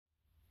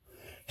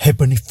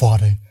Heavenly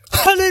Father,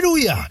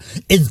 hallelujah,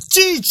 in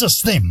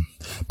Jesus' name,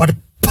 by the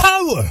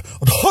power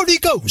of the Holy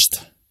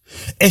Ghost,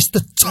 as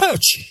the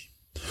church,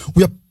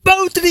 we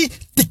boldly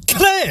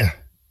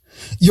declare,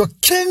 your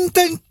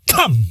kingdom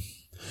come,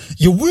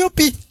 your will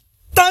be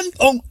done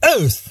on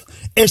earth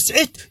as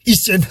it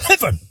is in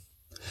heaven.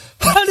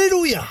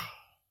 Hallelujah.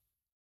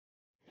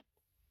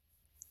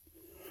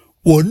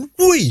 When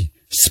we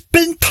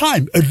spend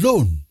time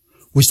alone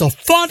with our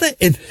Father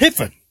in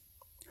heaven,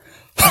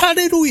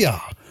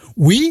 hallelujah,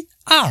 we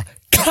are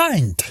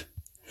kind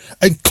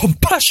and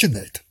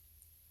compassionate.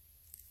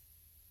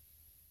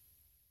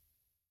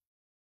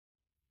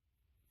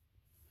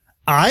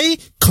 I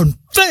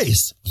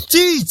confess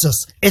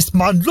Jesus as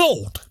my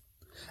Lord,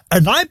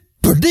 and I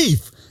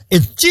believe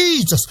in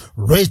Jesus'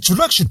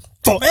 resurrection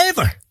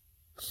forever.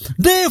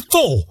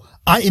 Therefore,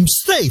 I am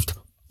saved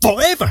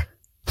forever.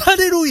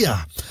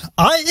 Hallelujah.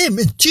 I am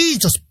in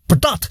Jesus'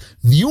 blood,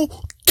 new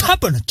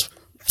covenant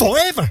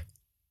forever.